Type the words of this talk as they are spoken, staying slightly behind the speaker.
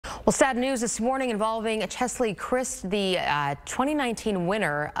Well, sad news this morning involving Cheslie Kryst, the 2019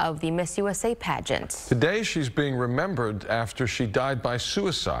 winner of the Miss USA pageant. Today, she's being remembered after she died by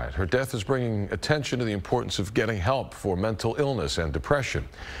suicide. Her death is bringing attention to the importance of getting help for mental illness and depression.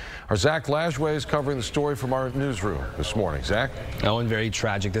 Our Zach Lashway is covering the story from our newsroom this morning. Zach? Oh, and very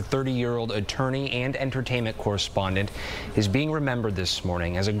tragic. The 30-year-old attorney and entertainment correspondent is being remembered this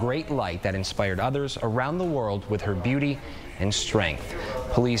morning as a great light that inspired others around the world with her beauty and strength.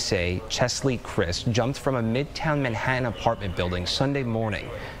 Police say Cheslie Kryst jumped from a midtown Manhattan apartment building Sunday morning.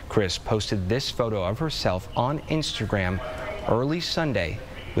 Kryst posted this photo of herself on Instagram early Sunday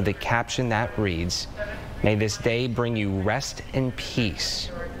with a caption that reads, "May this day bring you rest and peace."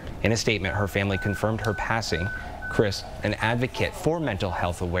 In a statement, her family confirmed her passing. Kryst, an advocate for mental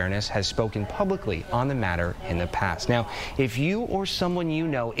health awareness, has spoken publicly on the matter in the past. Now, if you or someone you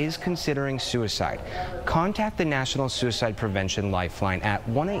know is considering suicide, contact the National Suicide Prevention Lifeline at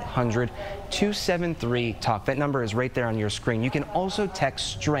 1-800-273-TALK. That number is right there on your screen. You can also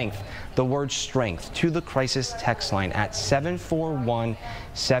text STRENGTH, the word STRENGTH, to the crisis text line at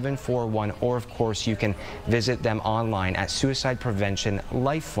 741-741, or of course you can visit them online at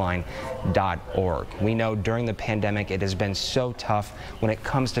suicidepreventionlifeline.org. We know during the pandemic it has been so tough when it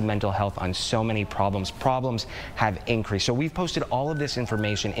comes to mental health on so many problems. Problems have increased. So we've posted all of this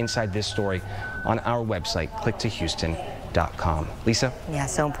information inside this story on our website, clicktohouston.com. Lisa? Yeah,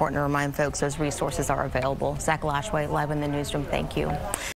 so important to remind folks those resources are available. Zach Lashway, live in the newsroom. Thank you.